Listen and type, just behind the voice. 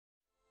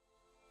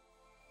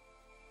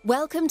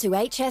Welcome to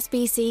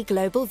HSBC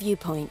Global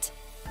Viewpoint,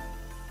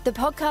 the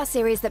podcast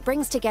series that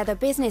brings together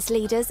business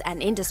leaders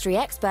and industry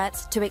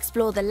experts to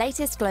explore the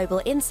latest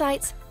global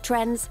insights,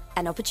 trends,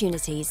 and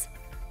opportunities.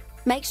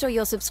 Make sure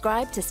you're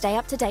subscribed to stay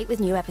up to date with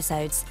new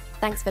episodes.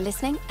 Thanks for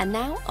listening, and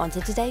now on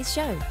to today's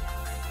show.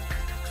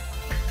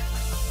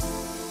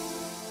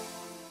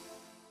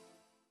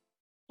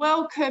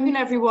 Welcome,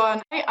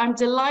 everyone. I'm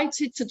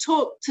delighted to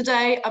talk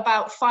today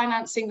about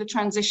financing the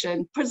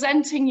transition,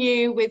 presenting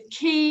you with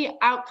key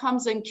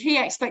outcomes and key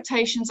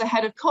expectations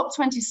ahead of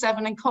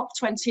COP27 and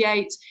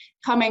COP28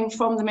 coming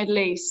from the Middle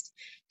East.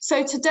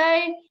 So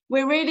today,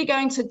 we're really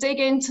going to dig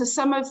into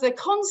some of the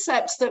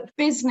concepts that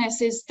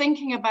business is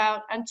thinking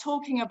about and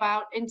talking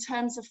about in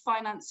terms of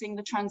financing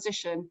the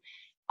transition.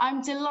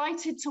 I'm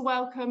delighted to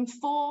welcome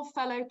four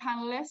fellow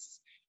panelists,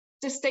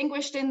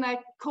 distinguished in their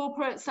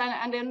corporates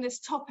and in this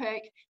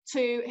topic,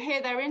 to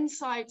hear their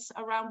insights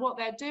around what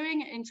they're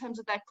doing in terms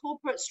of their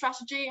corporate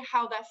strategy,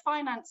 how they're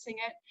financing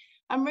it,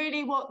 and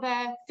really what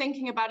they're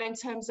thinking about in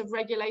terms of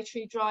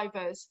regulatory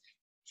drivers.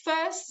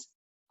 First,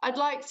 I'd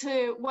like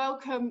to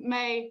welcome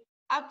May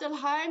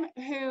Abdelheim,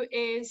 who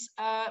is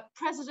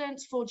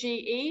president for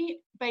GE,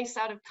 based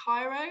out of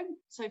Cairo,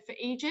 so for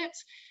Egypt.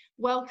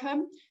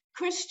 Welcome.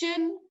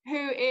 Christian,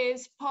 who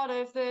is part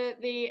of the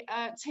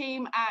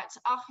team at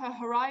Aker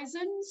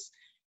Horizons,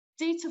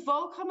 Dieter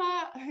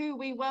Volkamer, who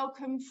we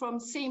welcome from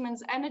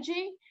Siemens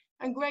Energy,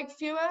 and Greg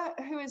Feuer,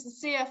 who is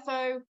the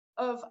CFO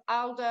of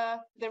Alder,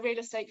 the real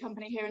estate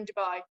company here in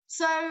Dubai.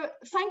 So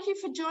thank you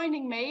for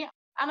joining me.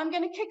 And I'm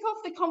going to kick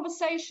off the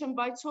conversation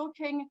by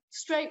talking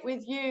straight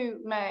with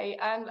you, May,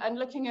 and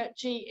looking at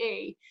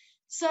GE.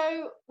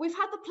 So we've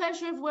had the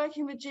pleasure of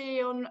working with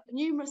GE on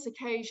numerous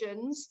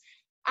occasions,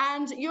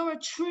 and you're a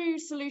true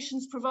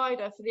solutions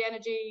provider for the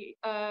energy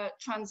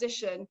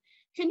transition.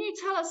 Can you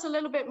tell us a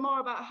little bit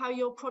more about how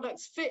your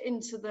products fit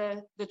into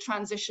the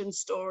transition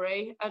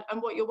story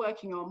and what you're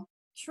working on?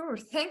 Sure.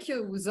 Thank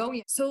you,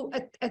 Zoe. So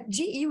at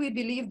GE, we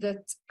believe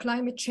that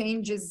climate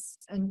change is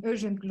an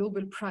urgent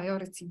global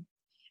priority,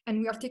 and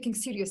we are taking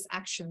serious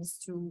actions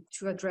to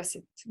address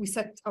it. We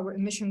set our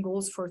emission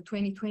goals for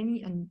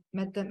 2020 and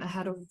met them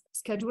ahead of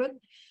schedule.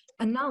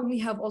 And now we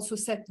have also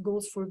set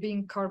goals for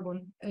being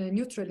carbon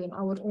neutral in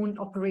our own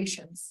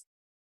operations.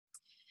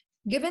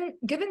 Given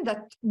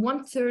that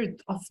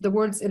 1/3 of the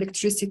world's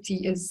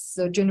electricity is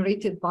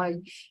generated by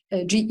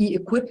GE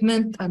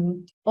equipment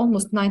and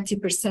almost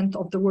 90%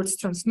 of the world's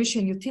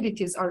transmission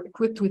utilities are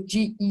equipped with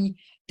GE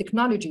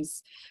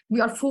technologies,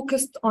 we are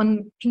focused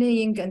on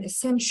playing an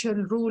essential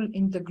role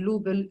in the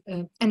global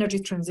energy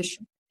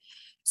transition.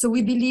 So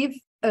we believe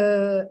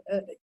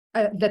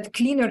that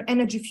cleaner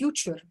energy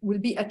future will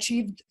be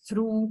achieved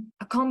through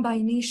a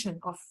combination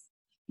of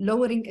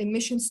lowering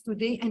emissions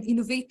today and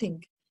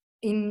innovating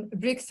in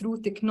breakthrough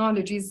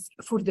technologies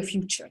for the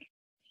future.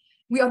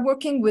 We are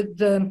working with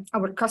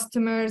our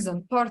customers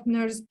and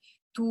partners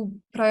to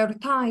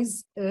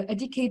prioritize a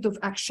decade of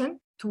action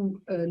to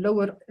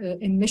lower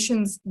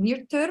emissions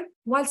near term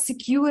while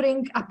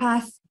securing a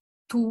path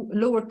to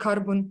lower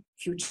carbon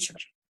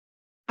future.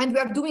 And we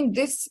are doing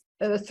this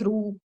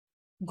through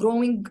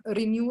growing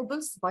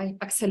renewables by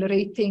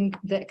accelerating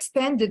the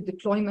expanded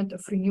deployment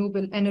of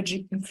renewable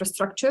energy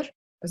infrastructure,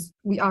 as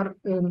we are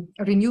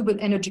a renewable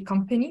energy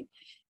company,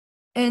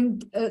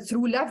 and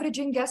through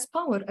leveraging gas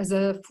power as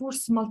a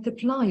force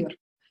multiplier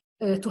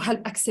to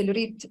help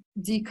accelerate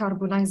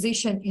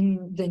decarbonization in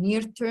the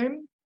near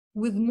term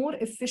with more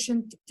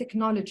efficient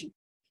technology.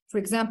 For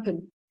example,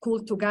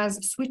 coal to gas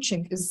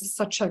switching is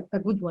such a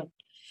good one.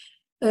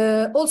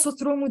 Also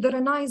through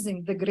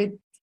modernizing the grid,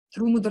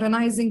 through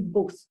modernizing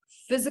both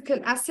physical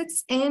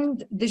assets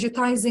and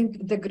digitizing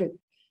the grid.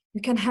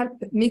 We can help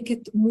make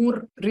it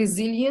more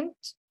resilient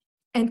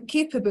and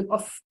capable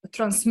of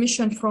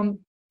transmission from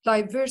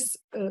diverse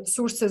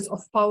sources of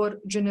power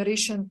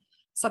generation,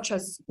 such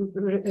as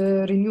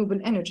renewable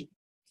energy.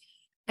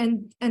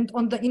 And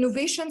on the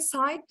innovation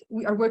side,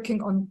 we are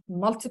working on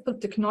multiple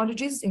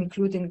technologies,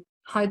 including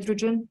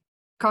hydrogen,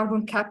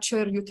 carbon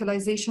capture,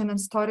 utilization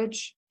and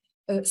storage,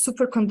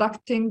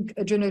 superconducting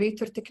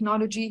generator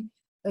technology,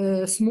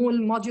 small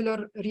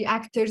modular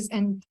reactors,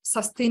 and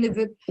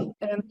sustainable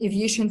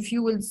aviation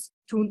fuels,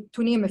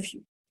 to name a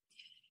few.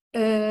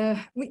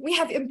 We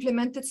have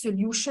implemented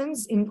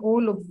solutions in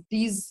all of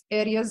these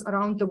areas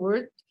around the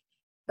world.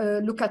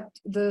 Look at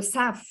the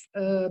SAF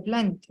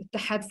blend,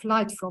 Etihad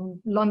flight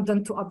from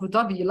London to Abu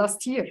Dhabi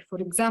last year, for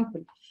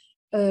example,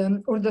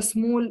 or the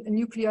small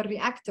nuclear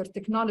reactor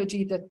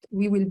technology that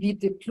we will be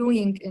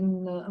deploying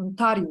in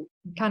Ontario,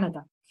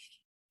 Canada.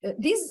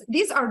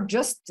 These are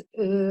just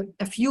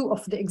a few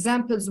of the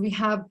examples we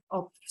have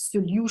of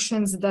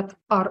solutions that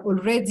are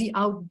already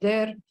out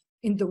there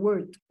in the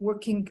world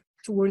working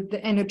toward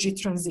the energy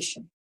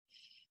transition.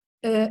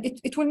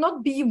 It will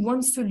not be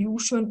one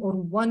solution or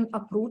one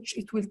approach.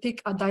 It will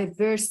take a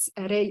diverse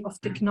array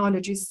of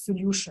technologies,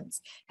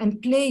 solutions,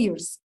 and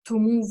players to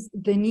move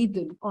the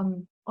needle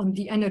on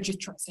the energy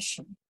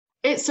transition.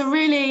 It's a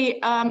really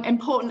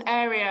important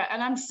area,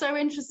 and I'm so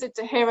interested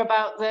to hear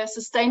about the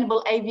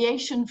sustainable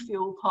aviation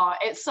fuel part.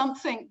 It's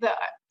something that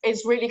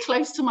is really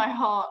close to my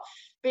heart,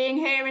 being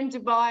here in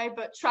Dubai,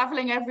 but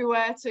traveling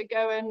everywhere to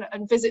go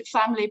and visit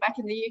family back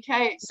in the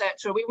UK,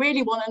 etc. We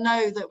really want to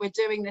know that we're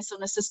doing this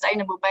on a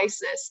sustainable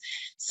basis.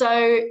 So,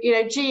 you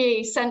know,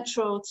 GE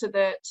central to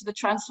the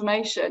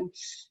transformation,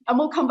 and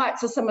we'll come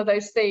back to some of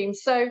those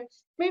themes. So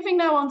moving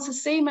now on to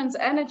Siemens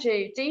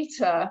Energy,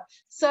 Dieter.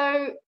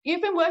 So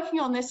you've been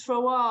working on this for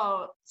a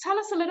while. Tell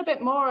us a little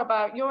bit more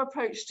about your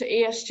approach to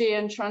ESG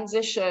and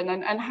transition,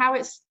 and how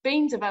it's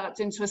been developed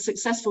into a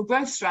successful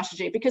growth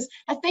strategy, because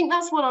I think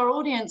that's what our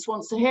audience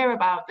wants to hear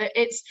about.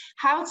 It's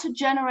how to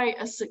generate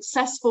a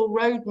successful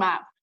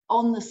roadmap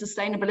on the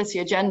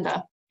sustainability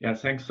agenda. Yeah,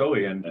 thanks,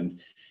 Zoe. And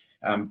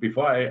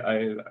before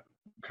I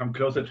come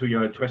closer to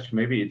your question,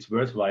 maybe it's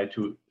worthwhile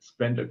to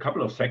spend a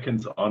couple of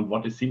seconds on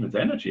what is Siemens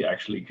Energy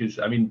actually, because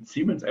I mean,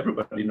 Siemens,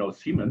 everybody knows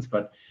Siemens,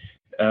 but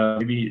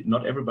maybe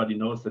not everybody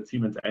knows that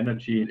Siemens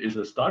Energy is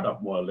a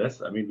startup, more or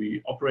less. I mean,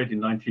 we operate in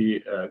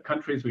 90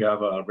 countries. We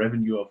have a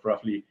revenue of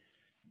roughly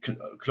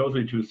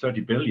closely to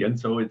 30 billion.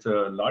 So it's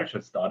a larger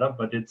startup,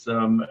 but it's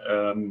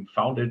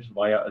founded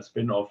via a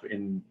spin-off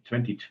in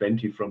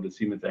 2020 from the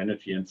Siemens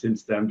Energy. And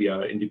since then, we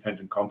are an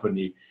independent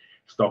company,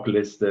 stock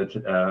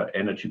listed,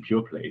 energy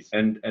pure plays.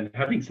 And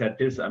having said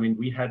this, I mean,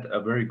 we had a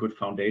very good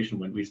foundation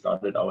when we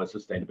started our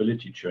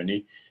sustainability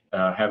journey,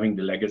 having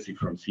the legacy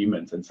from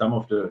Siemens, and some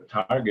of the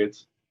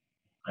targets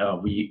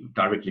we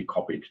directly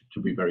copied, to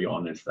be very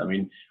honest. I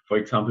mean, for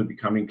example,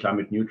 becoming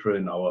climate neutral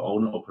in our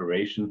own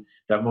operation,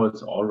 that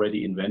was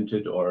already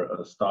invented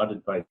or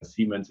started by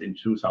Siemens in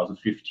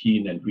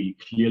 2015, and we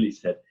clearly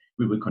said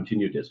we will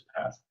continue this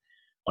path.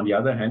 On the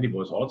other hand, it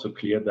was also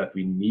clear that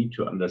we need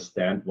to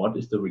understand what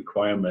is the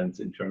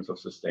requirements in terms of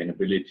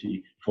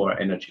sustainability for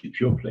energy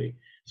pure play.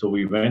 So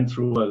we went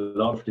through a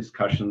lot of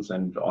discussions,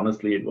 and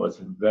honestly, it was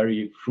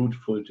very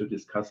fruitful to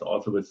discuss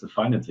also with the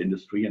finance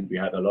industry. And we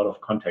had a lot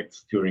of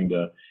contacts during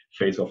the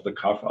phase of the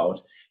carve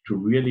out to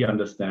really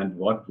understand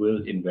what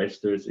will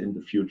investors in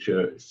the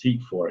future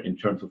seek for in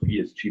terms of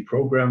ESG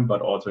program,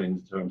 but also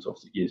in terms of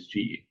the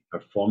ESG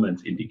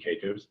performance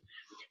indicators.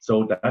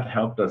 So that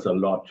helped us a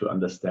lot to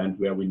understand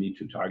where we need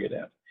to target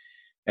at.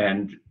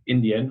 And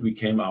in the end, we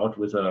came out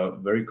with a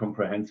very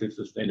comprehensive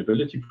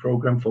sustainability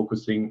program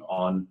focusing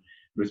on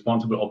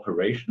responsible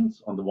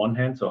operations on the one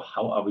hand. So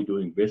how are we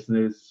doing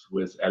business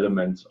with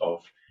elements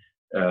of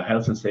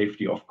health and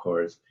safety, of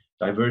course.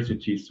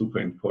 Diversity is super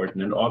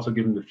important. And also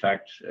given the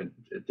fact,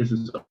 this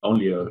is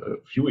only a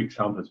few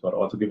examples, but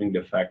also given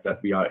the fact that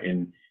we are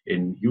in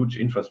huge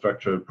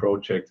infrastructure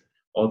projects,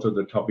 also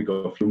the topic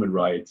of human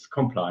rights,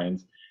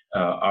 compliance,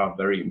 are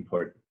very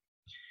important.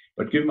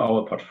 But given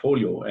our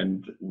portfolio,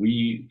 and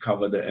we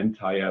cover the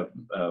entire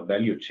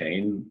value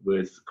chain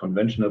with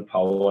conventional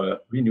power,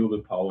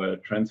 renewable power,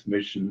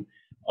 transmission,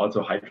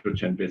 also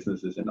hydrogen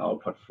businesses in our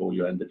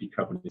portfolio, and the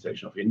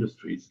decarbonization of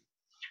industries,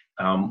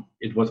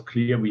 it was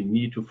clear we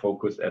need to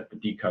focus at the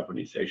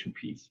decarbonization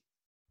piece.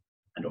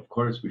 And of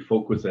course, we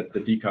focus at the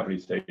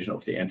decarbonization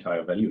of the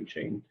entire value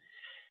chain.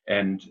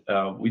 And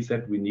we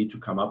said we need to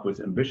come up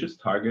with ambitious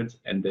targets,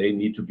 and they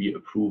need to be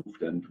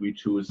approved. And we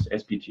choose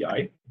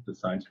SBTi, the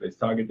Science Based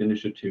Target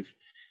Initiative,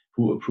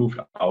 who approved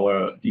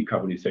our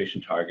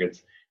decarbonization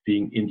targets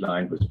being in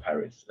line with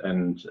Paris.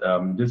 And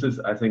this is,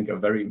 I think, a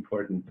very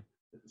important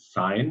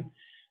sign.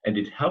 And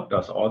it helped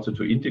us also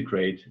to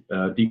integrate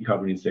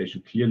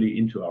decarbonization clearly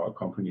into our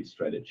company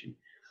strategy.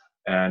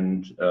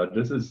 And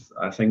this is,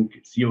 I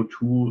think,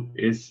 CO2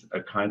 is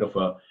a kind of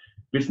a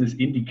business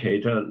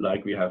indicator,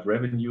 like we have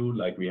revenue,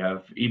 like we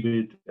have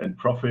EBIT and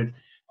profit.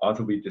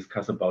 Also, we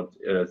discuss about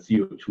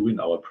CO2 in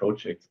our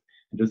projects,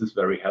 and this is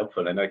very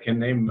helpful. And I can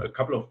name a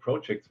couple of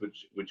projects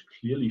which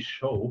clearly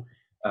show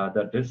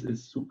that this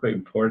is super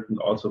important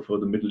also for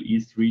the Middle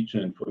East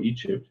region and for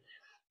Egypt,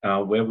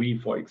 where we,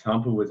 for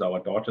example, with our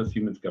daughter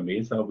Siemens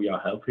Gamesa, we are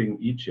helping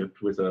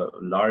Egypt with a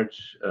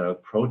large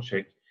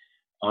project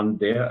on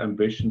their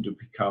ambition to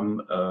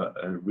become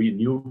a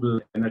renewable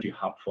energy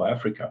hub for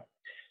Africa.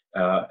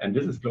 And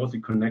this is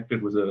closely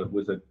connected with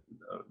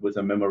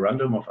a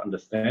memorandum of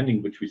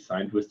understanding which we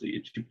signed with the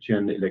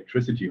Egyptian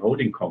Electricity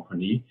Holding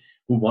Company,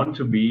 who want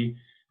to be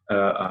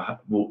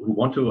who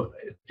want to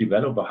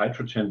develop a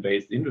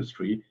hydrogen-based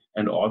industry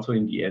and also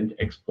in the end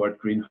export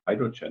green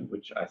hydrogen,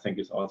 which I think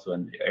is also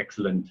an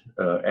excellent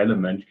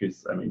element,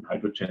 because I mean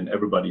hydrogen,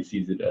 everybody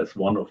sees it as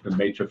one of the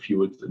major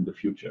fuels in the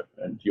future.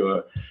 And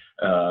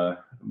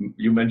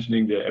you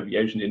mentioning the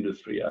aviation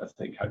industry, I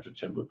think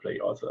hydrogen will play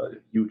also a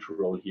huge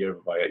role here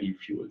via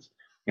e-fuels.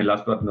 And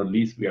last but not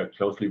least, we are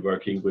closely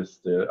working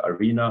with the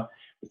ARENA,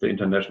 with the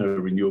International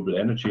Renewable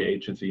Energy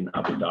Agency in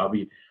Abu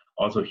Dhabi,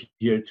 also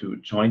here to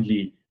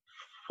jointly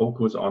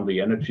focus on the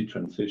energy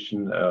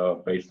transition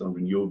based on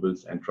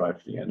renewables and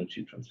drive the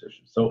energy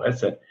transition. So as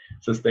said,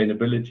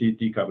 sustainability,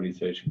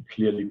 decarbonization,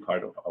 clearly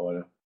part of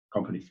our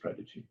company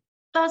strategy.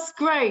 That's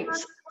great.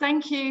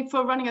 Thank you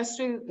for running us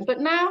through. But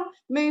now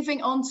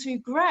moving on to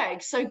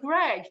Greg. So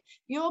Greg,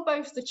 you're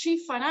both the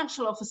Chief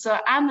Financial Officer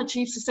and the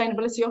Chief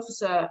Sustainability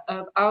Officer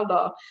of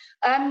Aldar.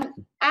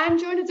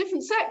 And you're in a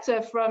different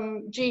sector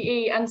from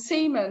GE and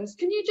Siemens.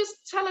 Can you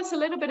just tell us a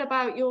little bit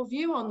about your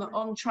view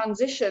on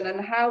transition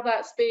and how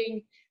that's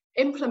being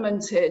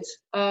implemented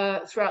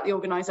throughout the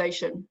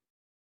organization?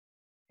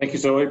 Thank you,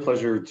 Zoe.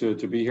 Pleasure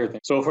to be here.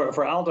 So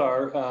for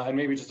Aldar, and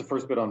maybe just the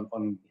first bit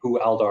on who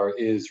Aldar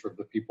is for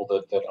the people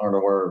that aren't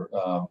aware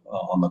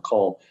on the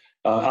call.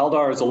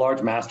 Aldar is a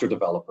large master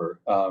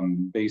developer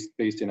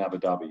based in Abu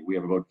Dhabi. We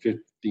have about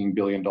 $15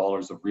 billion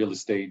of real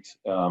estate.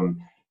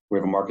 We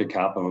have a market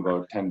cap of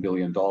about $10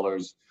 billion.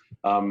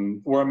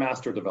 We're a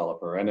master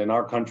developer. And in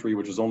our country,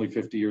 which is only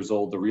 50 years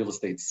old, the real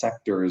estate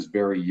sector is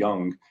very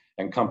young.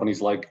 And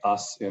companies like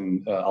us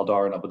in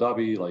Aldar and Abu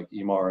Dhabi, like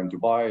Emaar in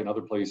Dubai and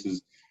other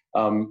places,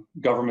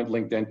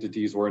 government-linked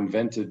entities were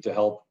invented to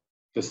help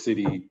the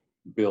city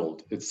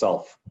build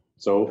itself.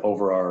 So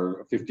over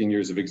our 15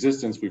 years of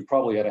existence, we've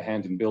probably had a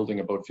hand in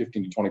building about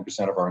 15 to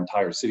 20% of our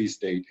entire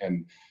city-state,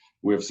 and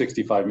we have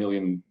 65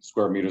 million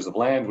square meters of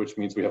land, which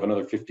means we have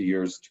another 50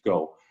 years to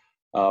go.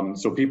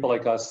 So people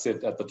like us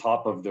sit at the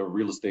top of the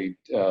real estate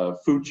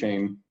food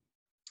chain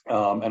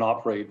and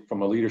operate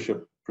from a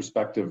leadership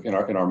perspective in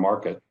our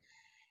market.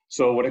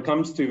 So when it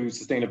comes to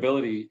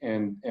sustainability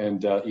and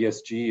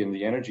ESG and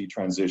the energy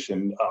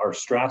transition, our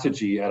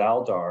strategy at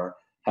Aldar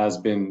has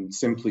been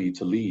simply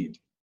to lead.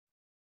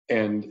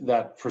 And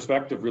that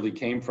perspective really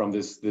came from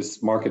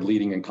this market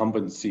leading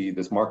incumbency,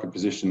 this market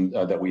position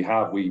that we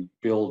have. We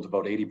build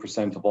about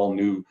 80% of all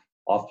new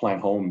off-plan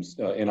homes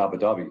in Abu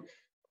Dhabi.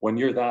 When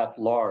you're that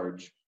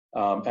large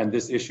and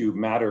this issue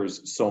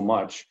matters so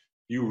much,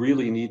 you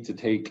really need to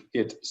take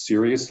it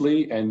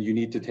seriously and you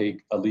need to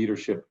take a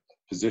leadership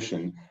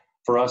position.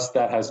 For us,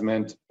 that has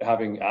meant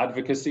having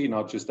advocacy,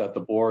 not just at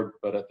the board,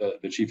 but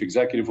at the chief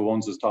executive who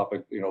owns this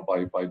topic,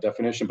 by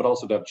definition, but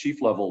also to have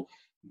chief level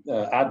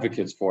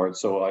advocates for it.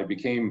 So I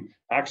became,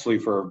 actually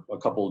for a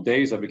couple of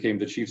days, I became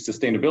the chief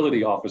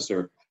sustainability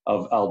officer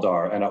of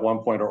Aldar. And at one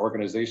point, our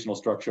organizational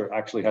structure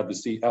actually had the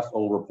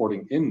CFO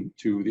reporting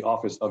into the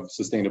Office of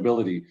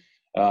Sustainability.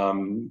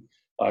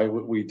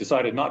 We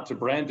decided not to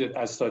brand it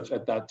as such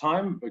at that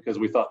time because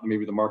we thought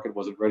maybe the market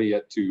wasn't ready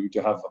yet to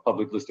have a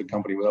public listed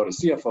company without a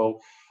CFO.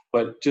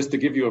 But just to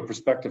give you a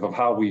perspective of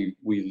how we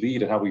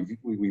lead and how we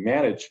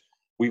manage,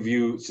 we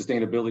view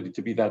sustainability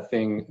to be that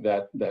thing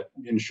that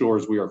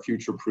ensures we are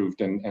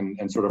future-proofed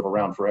and sort of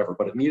around forever.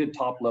 But it needed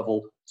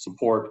top-level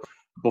support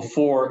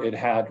before it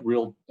had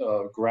real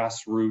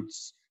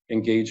grassroots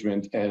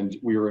engagement, and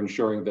we were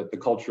ensuring that the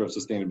culture of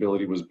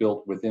sustainability was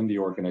built within the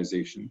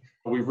organization.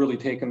 We've really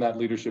taken that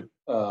leadership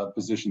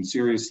position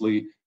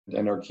seriously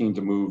and are keen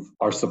to move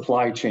our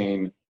supply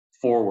chain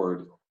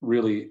forward,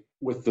 really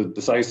with the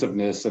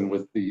decisiveness and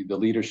with the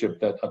leadership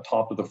that a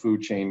top of the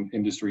food chain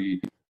industry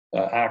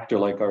actor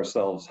like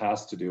ourselves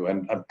has to do.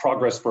 And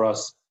progress for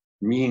us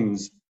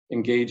means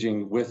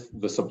engaging with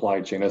the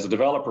supply chain. As a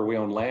developer, we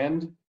own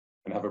land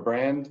and have a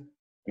brand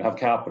and have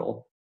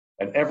capital.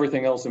 And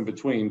everything else in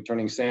between,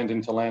 turning sand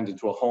into land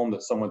into a home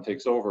that someone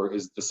takes over,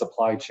 is the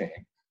supply chain.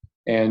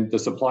 And the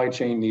supply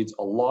chain needs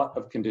a lot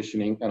of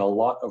conditioning and a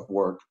lot of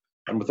work.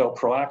 And without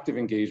proactive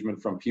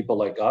engagement from people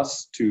like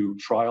us to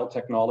trial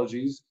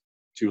technologies,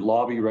 to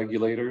lobby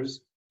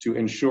regulators, to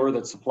ensure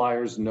that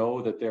suppliers know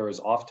that there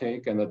is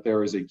offtake and that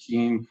there is a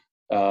keen,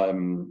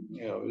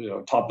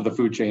 top of the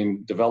food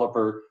chain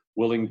developer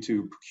willing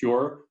to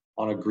procure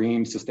on a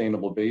green,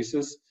 sustainable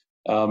basis,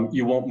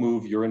 you won't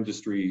move your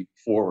industry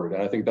forward.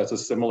 And I think that's a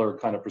similar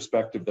kind of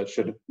perspective that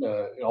should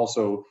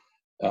also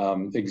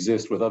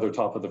exist with other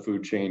top of the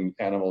food chain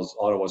animals,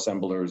 auto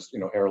assemblers,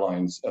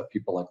 airlines,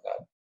 people like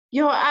that.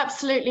 You're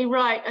absolutely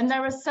right. And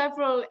there are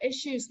several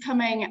issues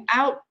coming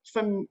out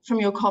from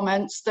your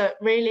comments that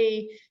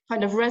really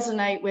kind of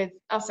resonate with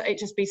us at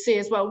HSBC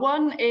as well.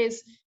 One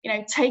is,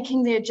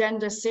 taking the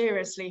agenda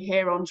seriously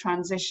here on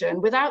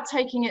transition. Without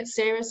taking it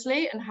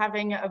seriously and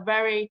having a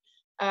very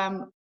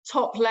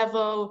top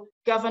level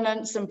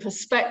governance and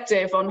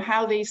perspective on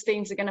how these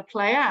themes are going to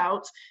play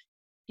out,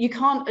 you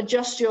can't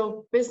adjust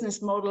your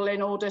business model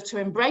in order to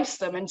embrace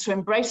them and to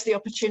embrace the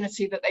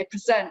opportunity that they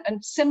present.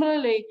 And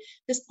similarly,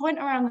 this point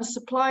around the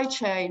supply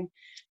chain,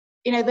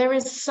 there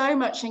is so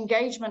much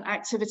engagement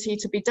activity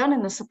to be done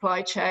in the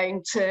supply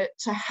chain to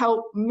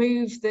help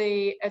move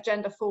the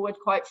agenda forward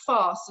quite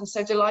fast. And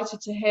so delighted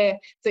to hear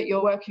that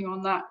you're working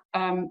on that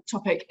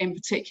topic in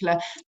particular.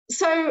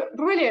 So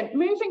brilliant.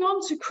 Moving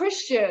on to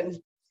Christian.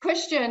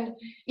 Christian,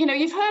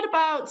 you've heard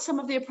about some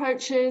of the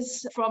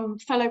approaches from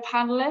fellow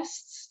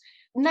panelists.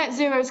 Net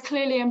zero is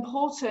clearly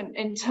important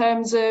in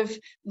terms of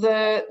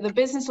the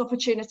business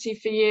opportunity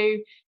for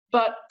you,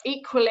 but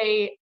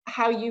equally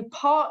how you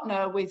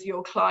partner with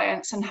your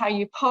clients and how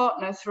you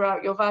partner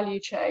throughout your value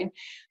chain.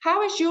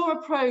 How is your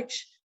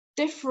approach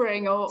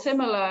differing or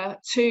similar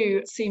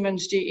to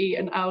Siemens, GE,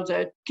 and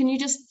Aldar. Can you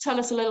just tell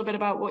us a little bit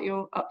about what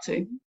you're up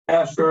to?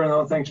 Yeah, sure.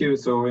 No, thank you.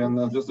 So,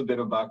 and just a bit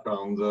of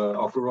background.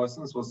 Aker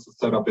Horizons was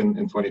set up in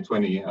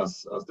 2020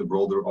 as the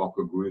broader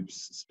Aker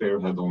Group's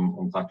spearhead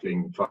on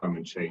tackling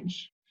climate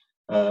change.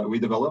 We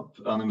develop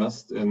and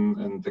invest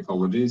in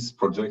technologies,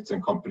 projects,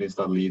 and companies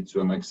that lead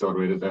to an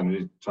accelerated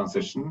energy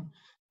transition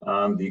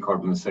and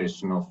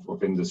decarbonization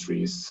of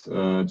industries.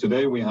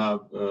 Today, we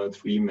have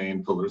three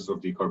main pillars of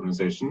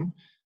decarbonization: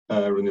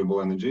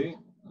 renewable energy,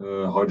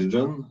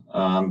 hydrogen,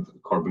 and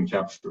carbon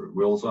capture.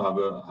 We also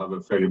have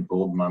a fairly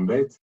broad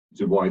mandate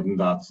to widen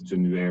that to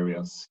new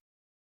areas.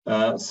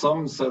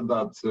 Some said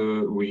that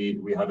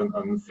we had an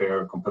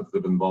unfair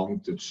competitive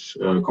advantage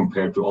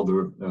compared to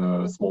other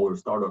smaller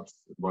startups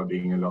by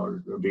being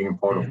a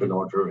part of the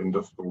larger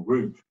industrial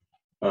group.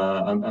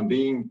 And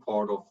being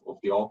part of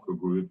the Aker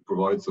Group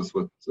provides us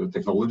with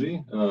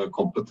technology,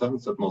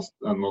 competence,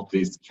 and not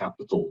least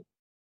capital.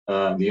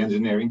 The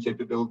engineering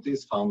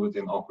capabilities found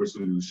within Aker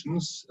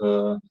Solutions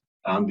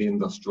and the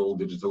industrial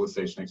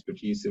digitalization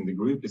expertise in the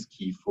group is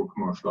key for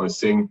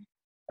commercializing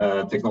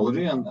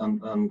technology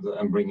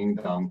and bringing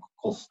down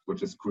cost,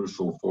 which is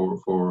crucial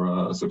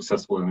for a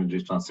successful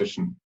energy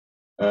transition.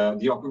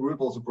 The Aker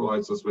Group also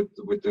provides us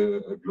with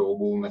a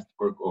global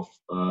network of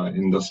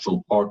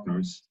industrial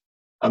partners.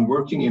 And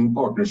working in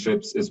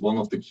partnerships is one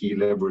of the key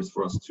levers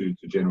for us to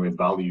generate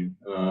value.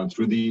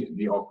 Through the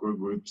Aker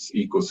Group's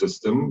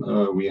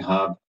ecosystem, we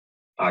have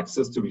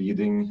access to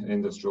leading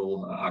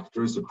industrial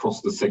actors across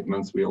the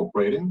segments we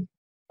operate in,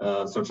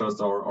 such as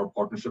our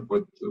partnership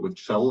with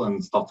Shell and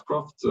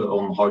Statkraft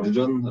on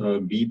hydrogen,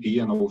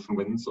 BP and Ocean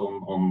Winds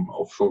on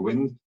offshore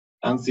wind,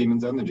 and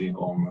Siemens Energy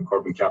on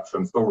carbon capture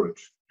and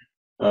storage.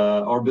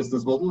 Our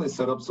business model is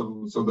set up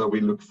so that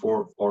we look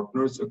for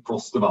partners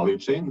across the value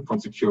chain, from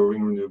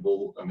securing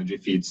renewable energy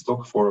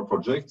feedstock for a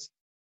project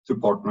to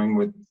partnering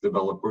with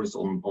developers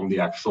on the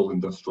actual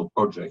industrial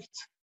project.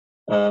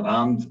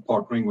 And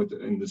partnering with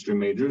industry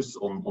majors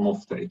on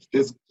offtake.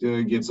 This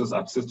gives us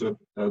access to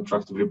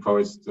attractively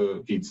priced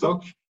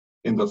feedstock,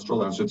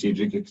 industrial and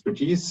strategic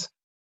expertise,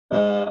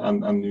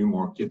 and new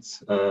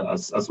markets,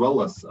 as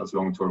well as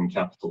long-term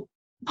capital.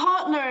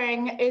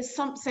 Partnering is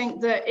something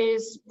that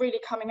is really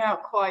coming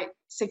out quite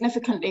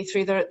significantly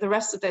through the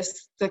rest of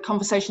the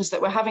conversations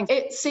that we're having.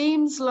 It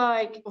seems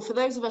like, for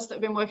those of us that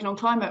have been working on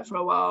climate for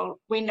a while,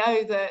 we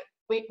know that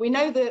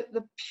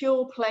the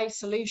pure play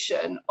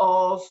solution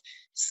of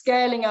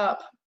scaling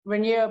up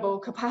renewable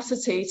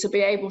capacity to be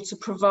able to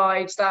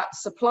provide that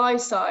supply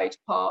side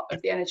part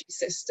of the energy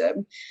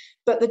system,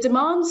 but the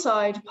demand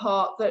side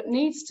part that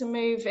needs to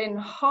move in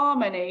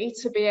harmony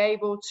to be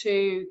able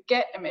to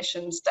get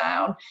emissions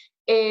down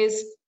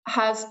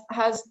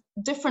has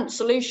different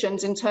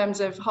solutions in terms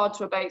of hard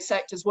to abate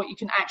sectors, what you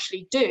can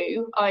actually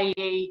do,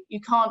 i.e. you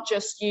can't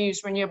just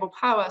use renewable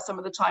power some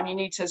of the time, you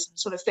need to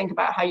sort of think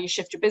about how you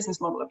shift your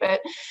business model a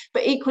bit,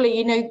 but equally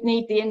you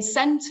need the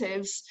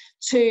incentives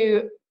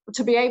to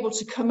be able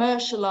to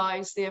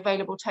commercialize the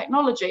available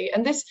technology.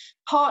 And this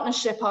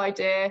partnership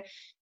idea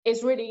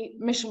is really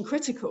mission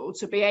critical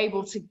to be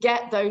able to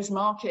get those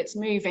markets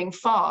moving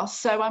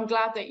fast. So I'm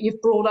glad that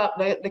you've brought up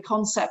the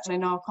concept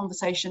in our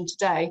conversation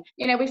today.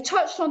 You know, we've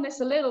touched on this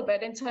a little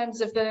bit in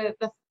terms of the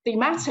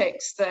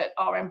thematics that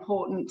are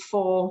important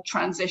for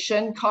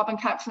transition: carbon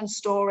capture and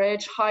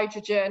storage,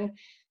 hydrogen,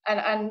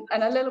 and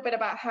a little bit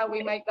about how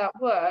we make that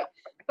work.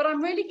 But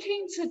I'm really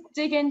keen to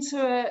dig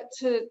into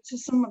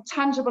some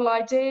tangible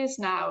ideas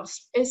now,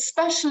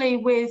 especially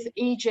with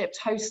Egypt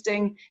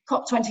hosting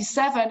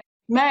COP27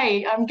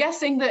 May. I'm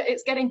guessing that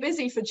it's getting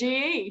busy for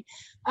GE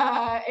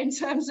in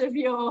terms of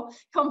your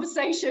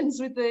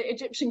conversations with the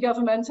Egyptian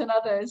government and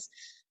others.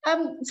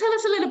 Tell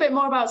us a little bit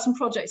more about some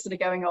projects that are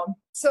going on.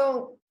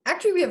 So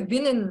actually, we have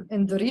been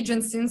in the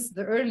region since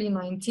the early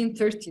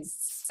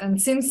 1930s. And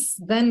since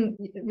then,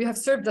 we have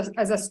served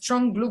as a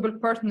strong global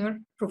partner,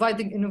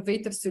 providing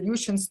innovative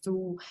solutions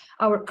to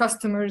our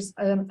customers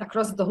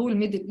across the whole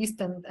Middle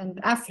East and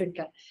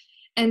Africa.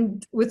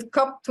 And with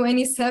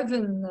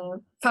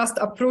COP27 fast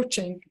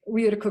approaching,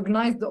 we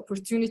recognize the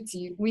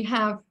opportunity we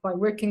have by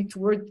working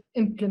toward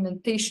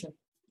implementation.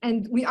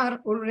 And we are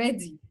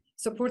already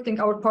supporting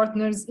our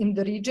partners in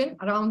the region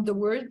around the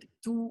world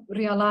to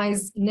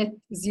realize net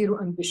zero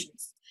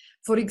ambitions.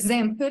 For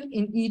example,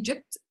 in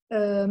Egypt,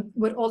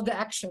 where all the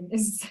action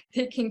is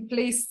taking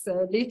place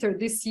later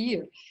this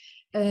year,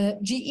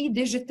 GE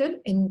Digital,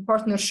 in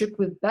partnership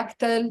with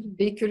Bechtel,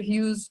 Baker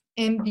Hughes,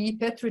 MB,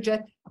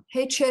 Petrojet,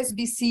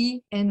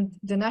 HSBC, and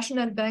the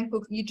National Bank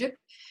of Egypt,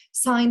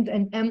 signed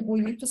an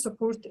MOU to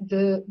support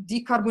the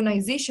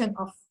decarbonization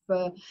of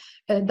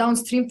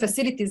downstream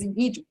facilities in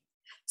Egypt.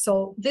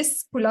 So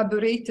this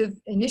collaborative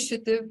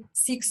initiative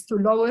seeks to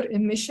lower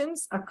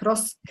emissions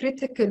across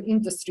critical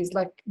industries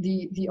like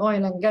the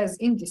oil and gas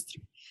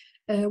industry,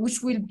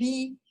 which will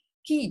be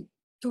key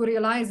to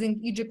realizing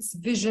Egypt's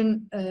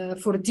vision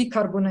for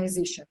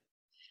decarbonization.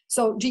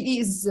 So GE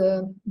is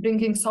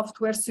bringing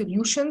software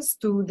solutions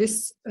to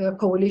this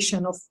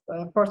coalition of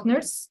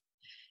partners.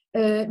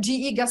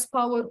 GE Gas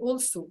Power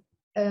also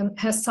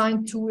has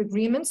signed 2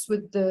 agreements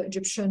with the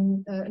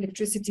Egyptian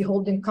Electricity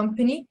Holding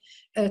Company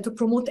to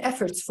promote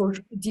efforts for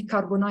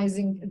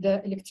decarbonizing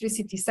the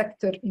electricity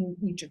sector in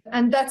Egypt.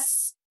 And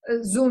that's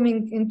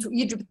zooming into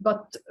Egypt,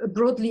 but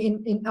broadly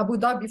in Abu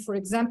Dhabi, for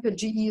example,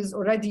 GE is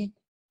already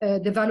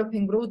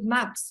developing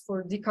roadmaps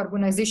for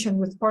decarbonization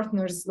with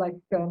partners like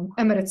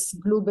Emirates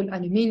Global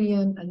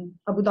Aluminium and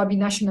Abu Dhabi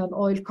National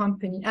Oil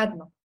Company,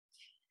 ADNOC.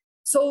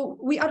 So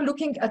we are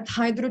looking at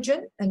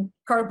hydrogen and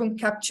carbon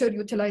capture,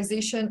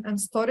 utilization and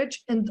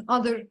storage and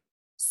other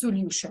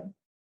solutions.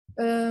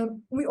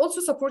 We also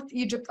support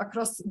Egypt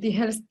across the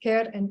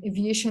healthcare and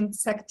aviation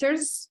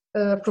sectors,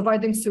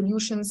 providing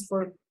solutions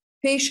for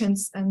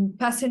patients and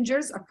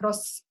passengers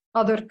across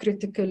other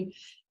critical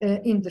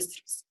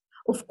industries.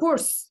 Of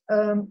course,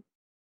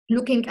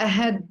 looking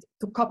ahead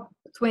to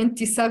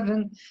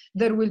COP27,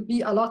 there will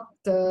be a lot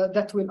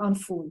that will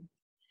unfold.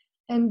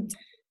 And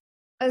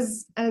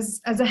as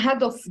a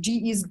head of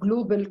GE's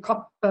global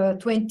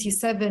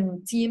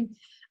COP27 team,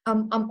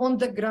 I'm on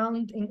the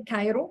ground in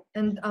Cairo,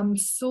 and I'm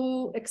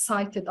so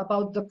excited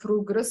about the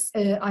progress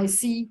I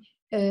see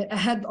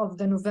ahead of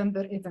the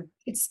November event.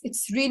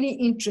 It's really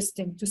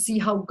interesting to see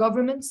how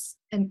governments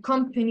and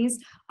companies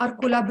are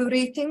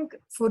collaborating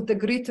for the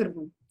greater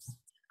good.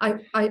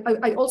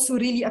 I also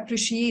really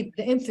appreciate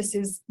the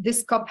emphasis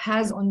this COP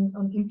has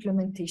on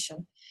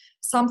implementation.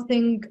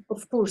 Something,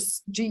 of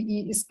course,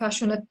 GE is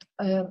passionate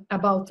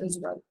about as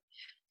well.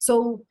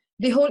 So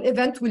the whole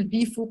event will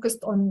be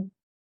focused on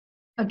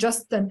a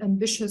just and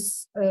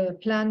ambitious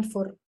plan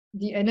for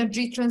the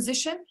energy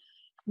transition,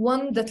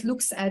 one that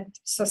looks at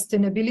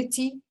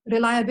sustainability,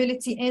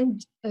 reliability,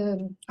 and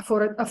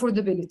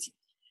affordability.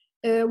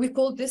 We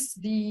call this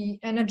the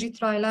energy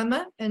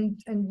trilemma,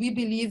 and we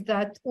believe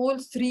that all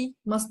 3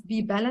 must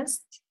be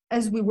balanced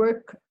as we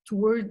work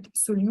toward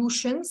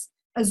solutions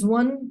as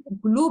one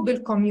global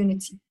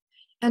community,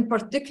 and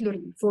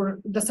particularly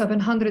for the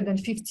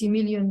 750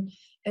 million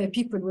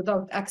people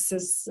without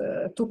access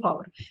to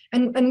power.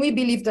 And we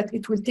believe that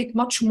it will take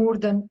much more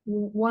than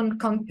one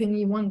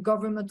company, one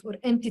government or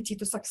entity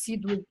to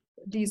succeed with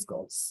these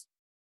goals.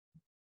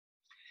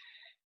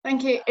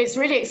 Thank you. It's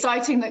really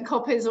exciting that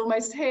COP is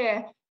almost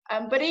here.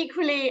 But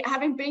equally,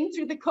 having been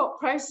through the COP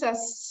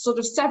process sort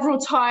of several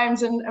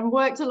times and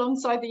worked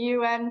alongside the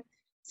UN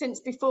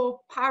since before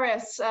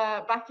Paris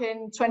back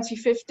in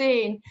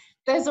 2015,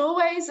 there's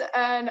always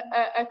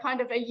a kind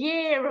of a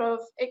year of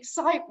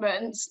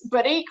excitement,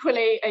 but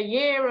equally a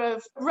year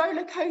of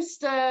roller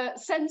coaster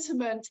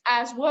sentiment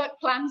as work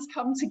plans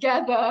come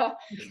together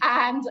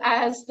and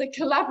as the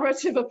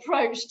collaborative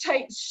approach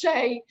takes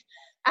shape,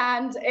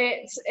 and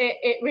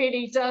it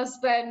really does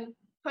then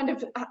kind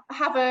of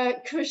have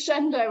a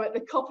crescendo at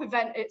the COP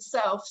event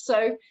itself.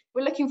 So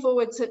we're looking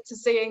forward to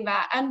seeing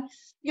that. And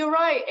you're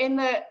right in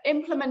that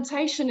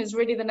implementation is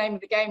really the name of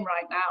the game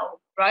right now,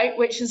 right?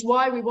 Which is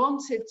why we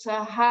wanted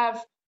to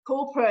have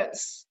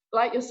corporates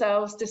like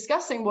yourselves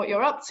discussing what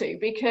you're up to,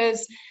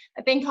 because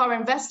I think our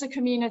investor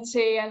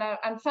community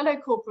and fellow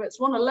corporates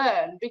want to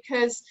learn,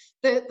 because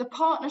the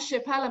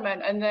partnership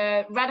element and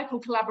the radical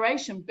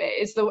collaboration bit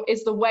is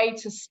the way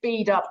to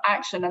speed up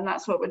action, and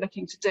that's what we're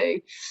looking to do.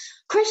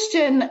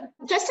 Christian,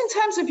 just in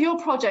terms of your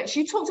projects,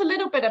 you talked a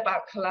little bit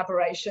about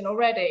collaboration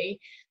already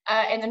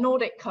in the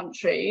Nordic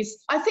countries.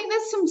 I think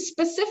there's some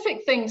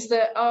specific things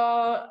that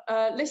our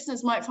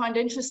listeners might find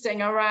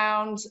interesting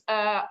around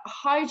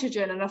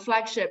hydrogen and a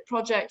flagship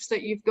project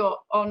that you've got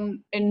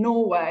on in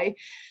Norway.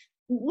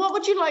 What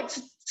would you like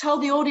to tell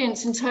the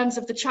audience in terms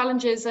of the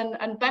challenges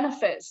and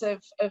benefits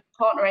of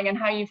partnering and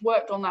how you've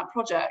worked on that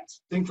project?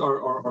 I think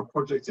our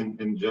projects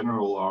in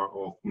general are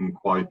often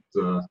quite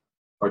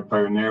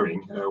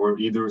pioneering. We're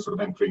either sort of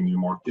entering new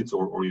markets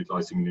or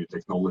utilizing new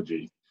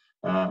technology.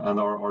 And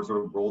our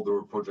sort of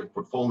broader project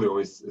portfolio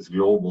is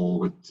global,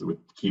 with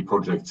key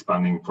projects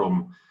spanning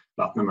from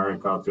Latin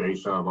America to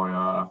Asia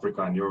via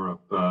Africa and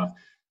Europe.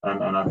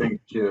 And I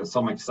think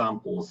some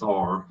examples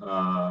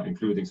are,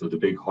 including the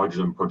big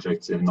hydrogen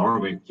projects in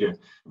Norway.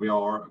 We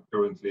are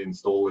currently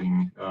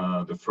installing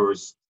the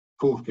first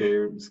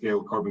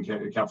full-scale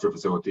carbon capture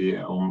facility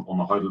on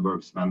a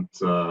Heidelberg cement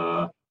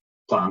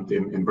plant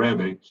in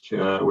Brevik,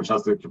 which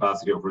has the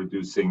capacity of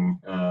reducing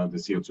the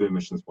CO2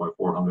 emissions by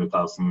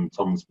 400,000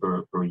 tons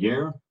per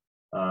year.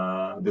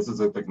 This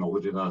is a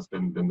technology that has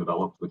been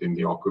developed within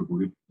the Aker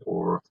Group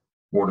for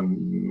more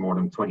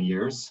than 20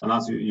 years. And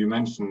as you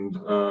mentioned,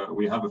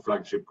 we have a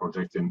flagship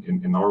project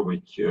in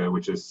Norway,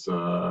 which is,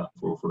 for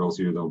those of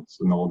you who don't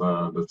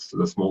know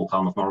the small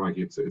town of Norway,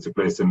 it's a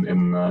place in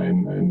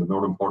the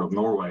northern part of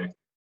Norway,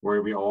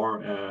 where we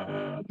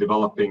are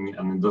developing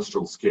an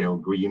industrial scale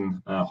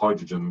green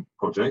hydrogen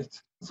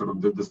project. Sort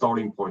of the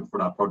starting point for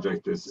that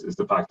project is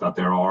the fact that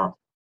there are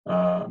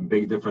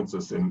big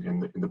differences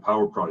in the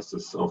power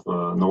prices of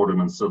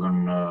northern and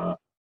southern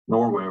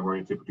Norway, where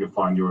you typically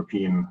find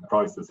European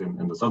prices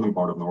in the southern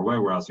part of Norway,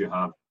 whereas you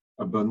have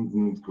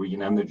abundant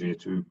green energy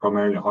to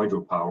primarily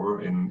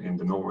hydropower in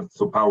the north.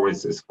 So power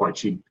is quite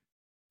cheap.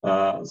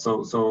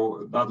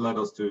 So that led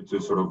us to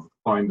sort of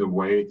find a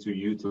way to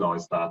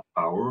utilize that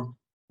power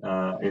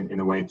in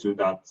a way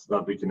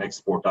that we can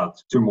export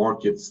that to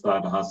markets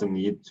that has a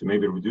need to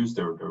maybe reduce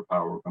their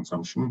power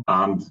consumption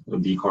and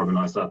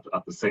decarbonize that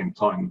at the same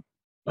time.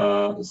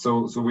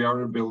 So we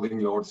are building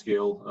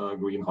large-scale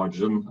green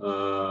hydrogen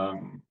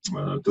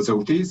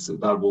facilities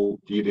that will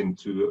feed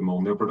into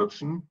ammonia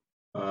production,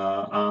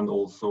 and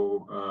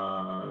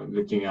also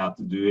looking at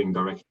doing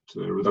direct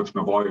reduction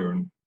of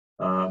iron.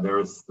 There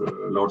is a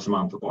large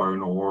amount of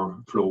iron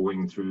ore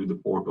flowing through the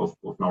port of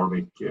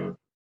Narvik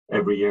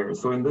every year.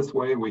 So in this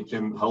way, we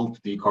can help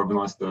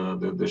decarbonize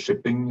the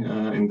shipping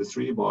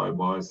industry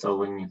by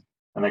selling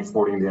and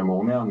exporting the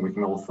ammonia, and we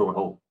can also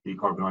help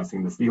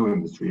decarbonizing the steel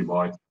industry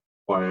by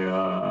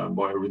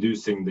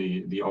reducing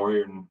the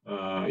iron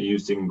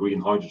using green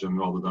hydrogen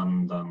rather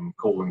than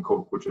coal and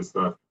coke, which is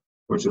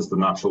the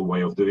natural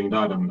way of doing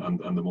that,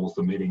 and the most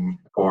emitting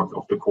part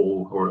of the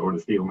coal or the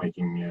steel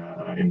making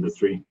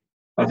industry.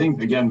 I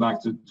think, again,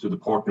 back to the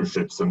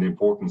partnerships and the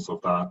importance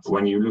of that,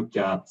 when you look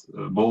at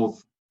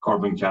both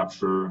carbon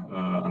capture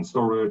and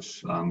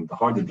storage and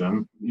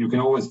hydrogen, you can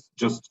always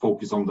just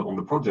focus on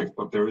the project,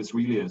 but there is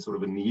really a sort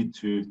of a need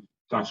to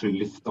actually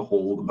lift the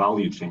whole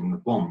value chain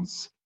at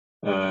once.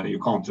 You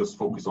can't just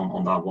focus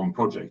on that one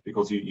project,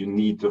 because you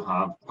need to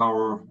have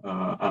power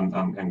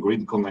and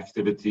grid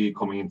connectivity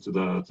coming into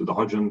the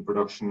hydrogen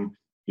production.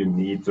 You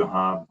need to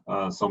have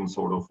some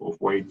sort of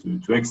way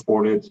to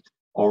export it.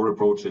 Our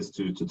approach is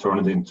to turn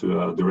it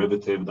into a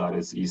derivative that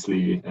is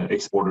easily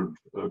exported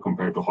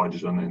compared to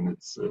hydrogen in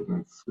its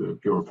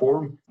pure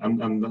form.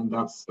 And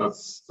that's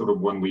sort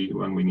of when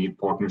we need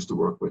partners to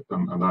work with,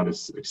 and that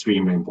is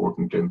extremely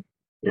important in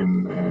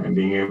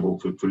being able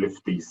to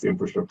lift these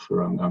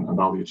infrastructure and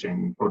value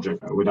chain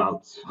projects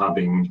without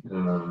having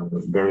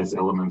various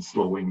elements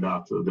slowing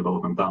that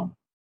development down.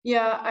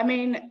 Yeah, I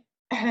mean,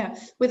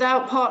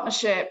 without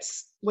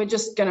partnerships, we're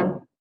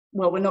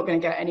not going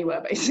to get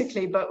anywhere,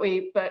 basically, but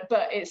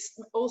it's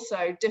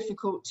also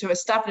difficult to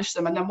establish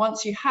them. And then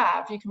once you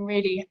have, you can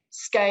really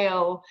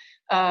scale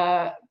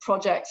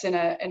projects in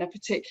a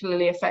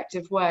particularly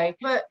effective way.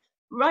 But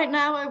right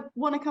now, I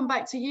want to come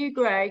back to you,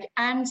 Greg,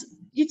 and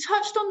you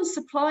touched on the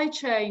supply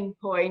chain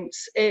point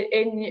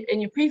in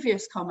your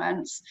previous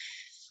comments.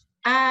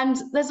 And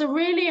there's a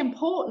really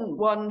important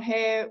one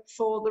here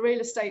for the real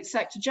estate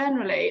sector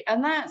generally,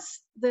 and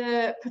that's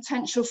the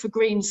potential for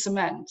green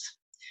cement.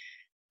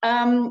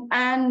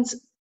 And,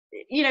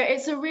 you know,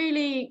 it's a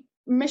really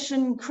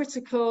mission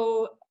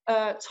critical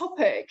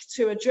topic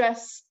to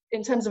address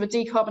in terms of a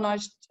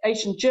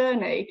decarbonisation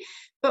journey,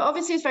 but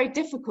obviously it's very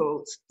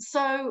difficult.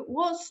 So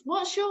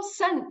what's your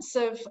sense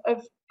of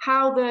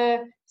how the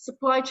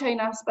supply chain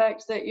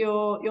aspect that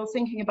you're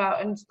thinking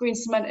about, and green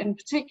cement in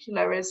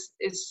particular,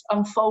 is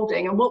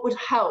unfolding, and what would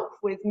help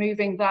with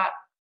moving that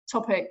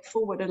topic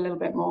forward a little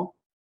bit more?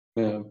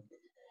 Yeah.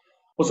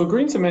 Well, so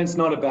green cement's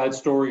not a bad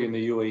story in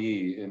the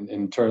UAE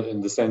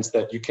in the sense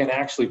that you can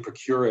actually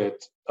procure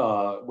it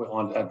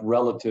at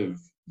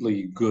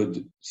relatively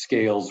good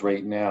scales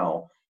right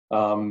now.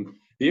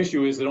 The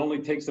issue is it only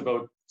takes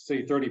about,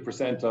 say,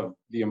 30% of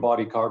the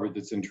embodied carbon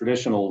that's in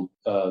traditional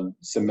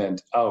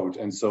cement out,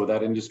 and so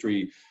that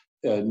industry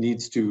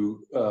needs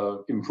to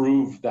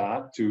improve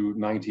that to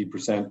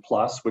 90%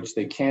 plus, which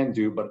they can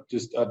do, but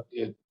just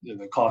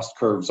the cost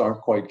curves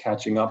aren't quite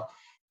catching up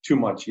too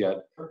much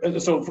yet.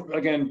 So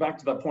again, back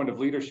to that point of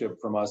leadership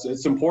from us,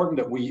 it's important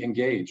that we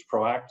engage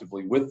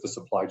proactively with the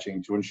supply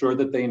chain to ensure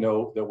that they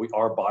know that we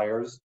are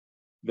buyers,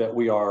 that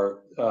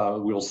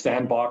we'll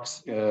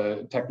sandbox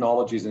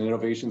technologies and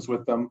innovations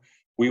with them.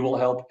 We will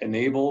help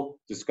enable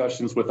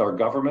discussions with our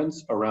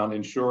governments around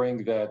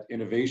ensuring that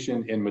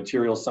innovation in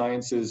material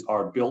sciences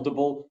are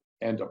buildable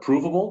and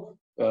approvable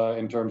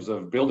in terms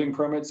of building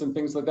permits and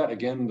things like that.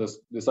 Again,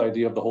 this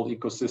idea of the whole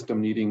ecosystem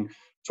needing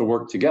to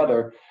work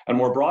together. And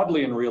more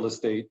broadly in real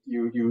estate,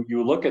 you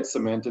look at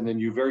cement and then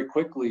you very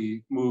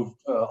quickly move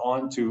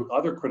on to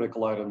other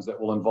critical items that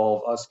will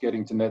involve us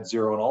getting to net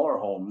zero in all our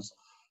homes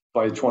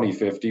by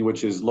 2050,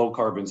 which is low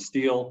carbon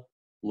steel,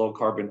 low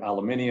carbon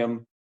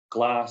aluminium,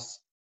 glass,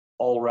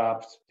 all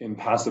wrapped in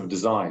passive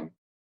design.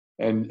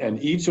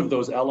 And each of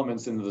those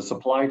elements in the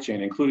supply chain,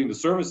 including the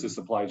services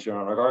supply chain,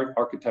 our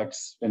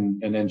architects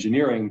and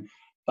engineering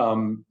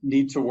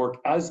need to work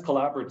as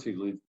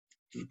collaboratively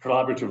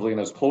and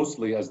as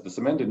closely as the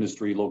cement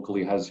industry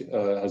locally has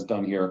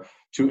done here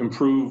to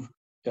improve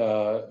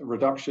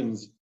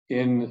reductions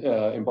in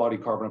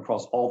embodied carbon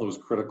across all those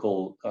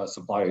critical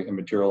supply and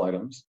material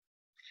items.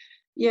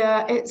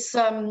 Yeah, it's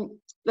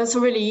that's a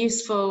really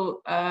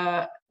useful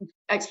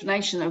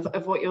explanation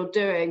of what you're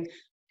doing.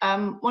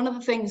 One of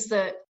the things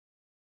that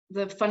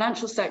the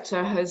financial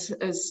sector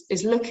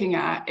is looking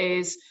at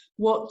is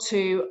what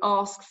to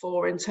ask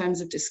for in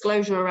terms of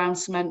disclosure around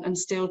cement and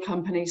steel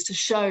companies to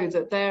show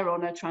that they're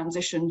on a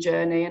transition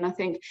journey. And I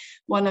think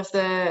one of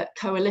the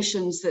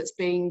coalitions that's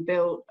being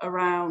built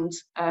around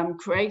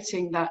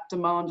creating that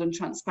demand and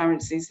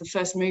transparency is the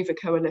First Mover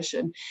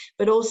Coalition,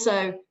 but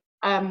also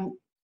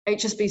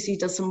HSBC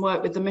does some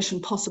work with the Mission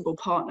Possible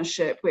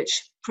Partnership,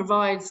 which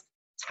provides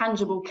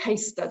tangible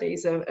case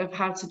studies of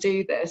how to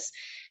do this.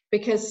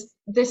 because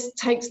this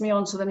takes me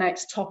on to the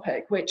next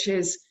topic, which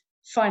is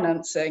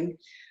financing.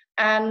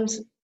 And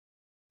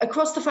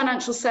across the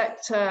financial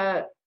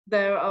sector,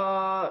 there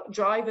are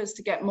drivers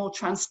to get more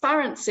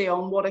transparency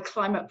on what a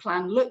climate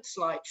plan looks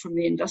like from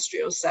the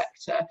industrial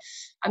sector.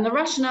 And the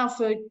rationale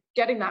for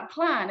getting that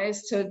plan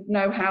is to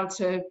know how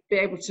to be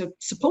able to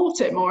support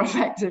it more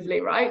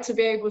effectively, right? To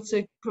be able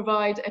to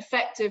provide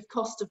effective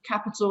cost of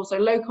capital, so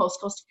low cost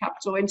of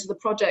capital into the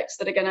projects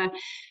that are going to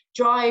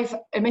drive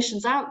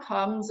emissions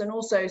outcomes and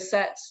also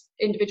set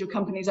individual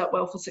companies up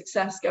well for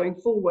success going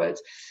forward.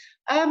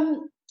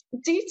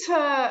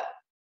 Dieter,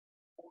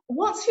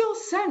 what's your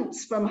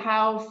sense from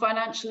how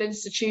financial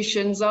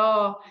institutions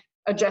are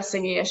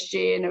addressing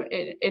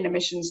ESG in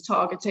emissions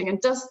targeting,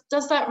 and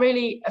does that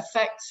really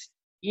affect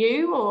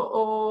you,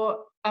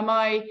 or am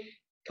I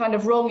kind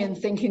of wrong in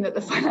thinking that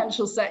the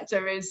financial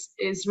sector is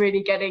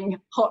really getting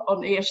hot on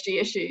ESG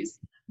issues?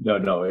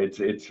 No,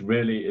 it's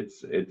really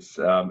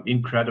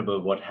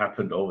incredible what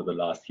happened over the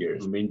last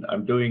years. I mean,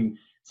 I'm doing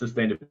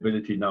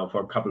sustainability now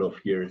for a couple of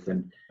years,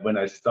 and when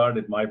I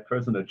started my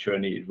personal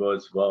journey, it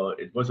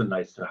was a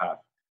nice to have.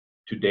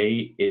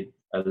 Today,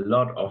 a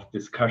lot of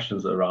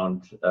discussions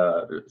around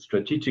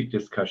strategic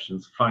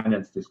discussions,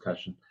 finance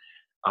discussion,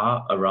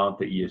 are around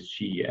the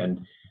ESG,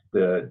 and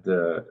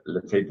the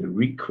let's say the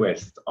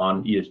request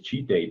on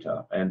ESG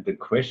data and the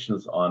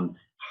questions on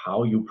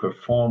how you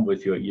perform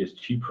with your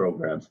ESG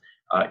programs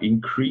are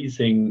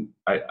increasing.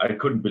 I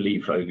couldn't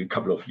believe a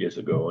couple of years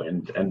ago,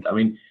 and I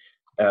mean.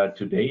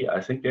 Today,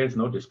 I think there's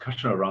no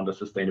discussion around the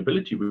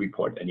sustainability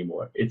report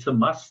anymore. It's a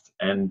must.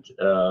 And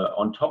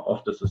on top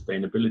of the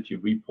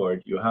sustainability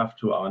report, you have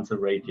to answer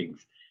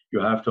ratings. You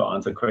have to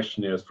answer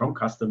questionnaires from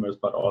customers,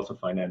 but also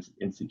finance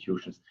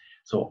institutions.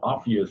 So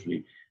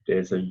obviously,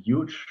 there's a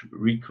huge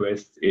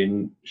request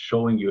in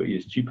showing your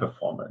ESG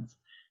performance.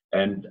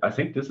 And I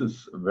think this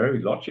is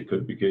very logical,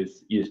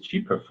 because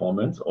ESG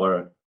performance,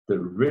 or the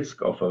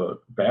risk of a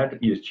bad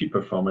ESG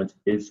performance,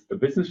 is a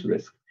business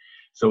risk.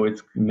 So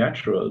it's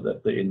natural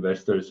that the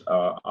investors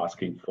are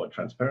asking for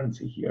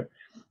transparency here.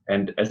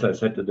 And as I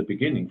said at the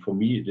beginning, for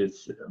me, it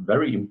is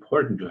very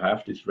important to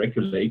have this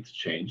regulatory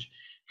change,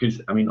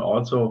 because, I mean,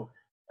 also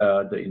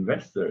the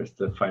investors,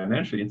 the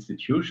financial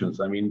institutions,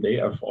 I mean, they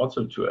have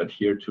also to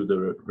adhere to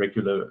the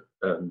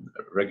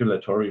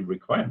regulatory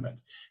requirement.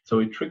 So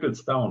it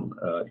trickles down.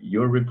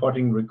 Your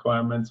reporting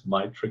requirements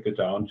might trickle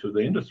down to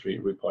the industry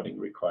reporting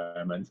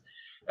requirements.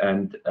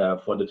 And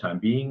for the time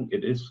being,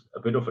 it is a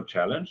bit of a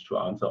challenge to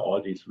answer all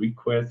these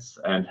requests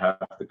and have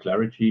the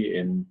clarity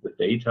in the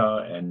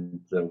data and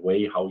the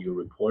way how you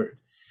report.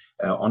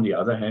 On the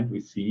other hand, we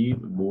see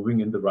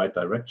moving in the right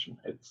direction.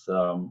 It's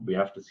we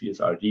have the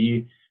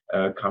CSRD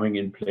coming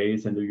in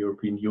place in the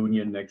European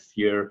Union next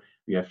year.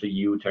 We have the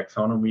EU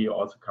taxonomy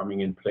also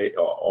coming in place,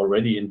 or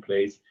already in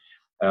place.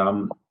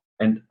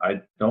 And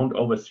I don't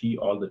oversee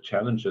all the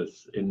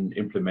challenges in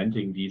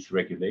implementing these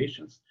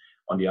regulations.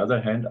 On the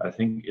other hand, I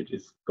think it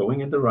is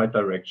going in the right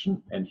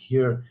direction. And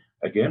here,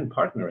 again,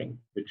 partnering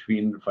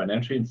between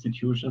financial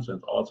institutions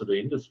and also the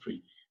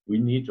industry. We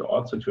need to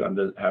also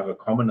have a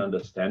common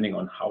understanding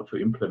on how to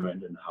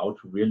implement and how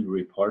to really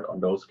report on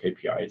those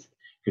KPIs,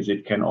 because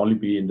it can only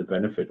be in the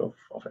benefit of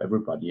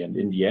everybody. And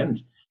in the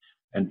end,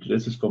 and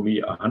this is for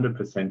me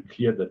 100%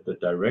 clear, that the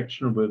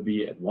direction will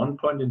be, at one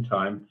point in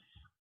time,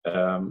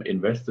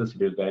 investors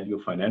will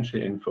value financial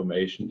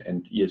information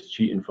and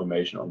ESG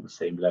information on the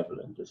same level,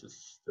 and this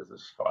is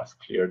for us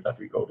clear that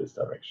we go this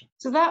direction.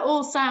 So that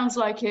all sounds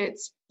like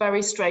it's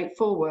very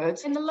straightforward.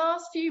 In the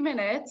last few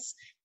minutes,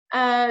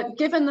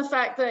 given the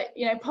fact that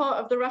part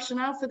of the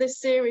rationale for this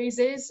series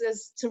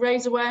is to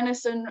raise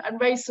awareness and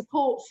raise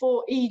support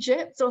for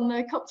Egypt on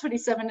the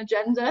COP27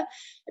 agenda,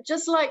 I'd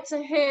just like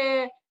to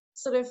hear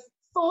sort of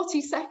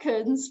 40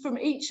 seconds from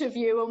each of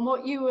you on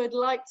what you would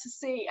like to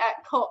see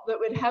at COP that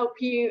would help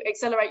you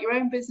accelerate your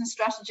own business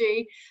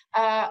strategy,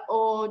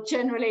 or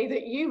generally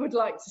that you would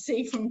like to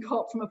see from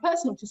COP from a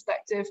personal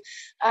perspective.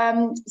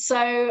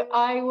 So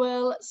I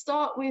will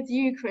start with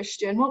you,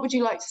 Christian. What would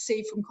you like to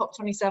see from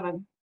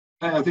COP27?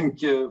 I think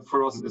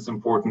for us it's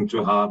important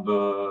to have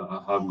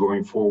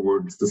going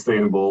forward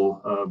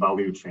sustainable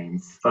value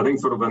chains. I think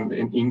sort of an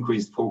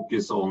increased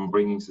focus on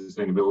bringing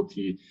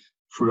sustainability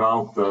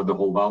throughout the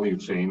whole value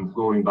chain,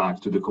 going back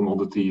to the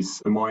commodities,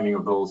 the mining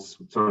of those,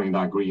 turning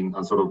that green,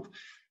 and sort of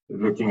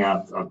looking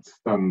at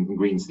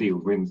green steel,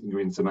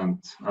 green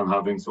cement, and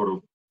having sort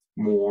of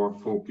more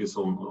focus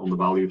on the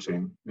value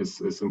chain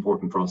is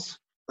important for us.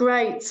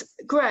 Great.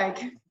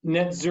 Greg?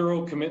 Net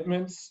zero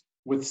commitments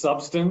with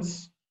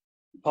substance,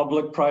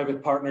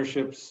 public-private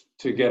partnerships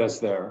to get us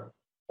there.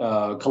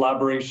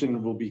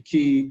 Collaboration will be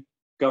key.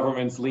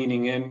 Governments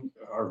leaning in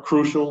are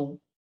crucial.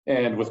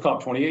 And with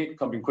COP28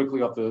 coming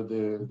quickly off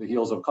the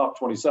heels of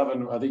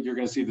COP27, I think you're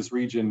going to see this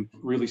region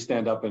really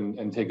stand up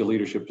and take a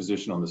leadership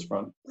position on this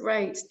front.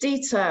 Great.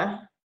 Dieter?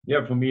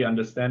 Yeah, for me,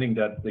 understanding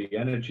that the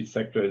energy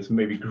sector is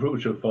maybe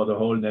crucial for the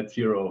whole net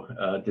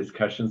zero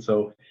discussion.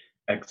 So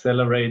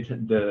accelerate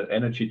the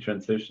energy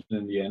transition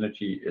in the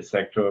energy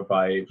sector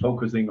by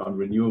focusing on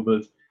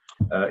renewables,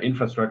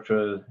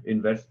 infrastructure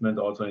investment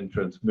also in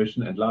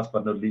transmission, and last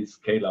but not least,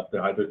 scale up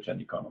the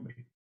hydrogen economy.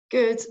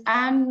 Good.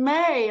 And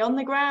May, on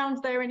the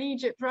ground there in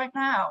Egypt right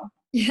now.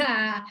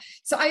 Yeah,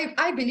 so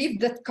I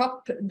believe that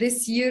COP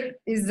this year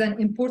is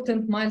an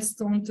important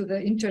milestone to the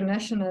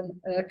international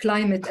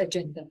climate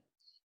agenda.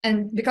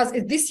 And because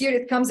this year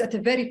it comes at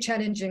a very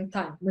challenging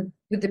time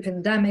with the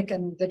pandemic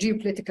and the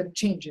geopolitical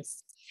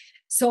changes.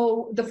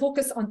 So the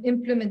focus on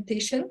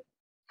implementation,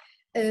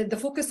 the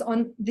focus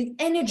on the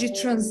energy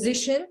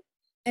transition,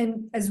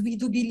 and as we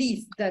do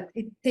believe that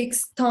it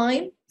takes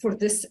time for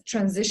this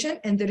transition,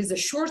 and there is a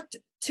short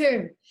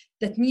term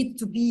that need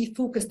to be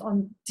focused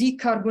on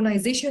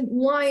decarbonization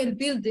while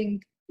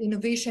building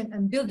innovation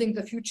and building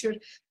the future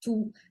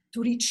to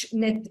reach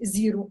net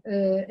zero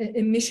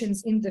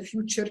emissions in the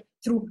future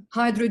through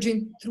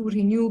hydrogen, through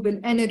renewable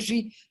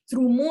energy,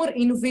 through more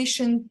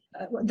innovation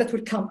that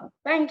will come up.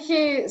 Thank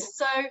you.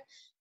 So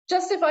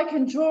just if I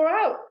can draw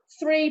out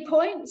 3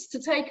 points to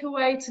take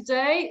away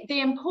today,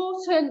 the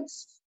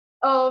importance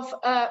of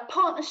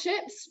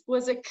partnerships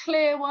was a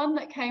clear one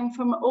that came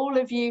from all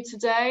of you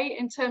today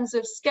in terms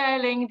of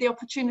scaling the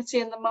opportunity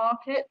in the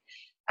market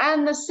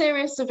and the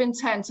seriousness of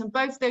intent. And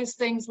both those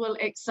things will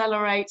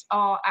accelerate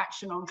our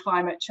action on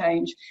climate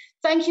change.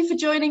 Thank you for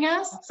joining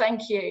us.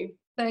 Thank you.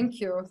 Thank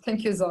you.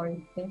 Thank you,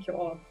 Zoe. Thank you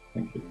all.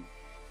 Thank you.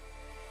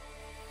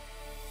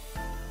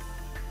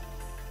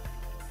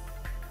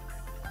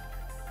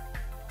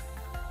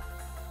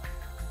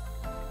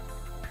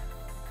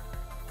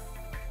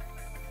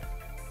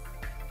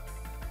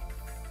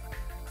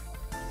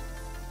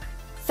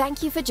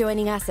 Thank you for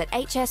joining us at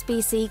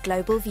HSBC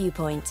Global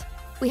Viewpoint.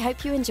 We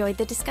hope you enjoyed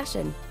the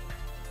discussion.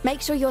 Make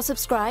sure you're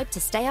subscribed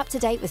to stay up to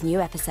date with new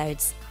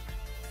episodes.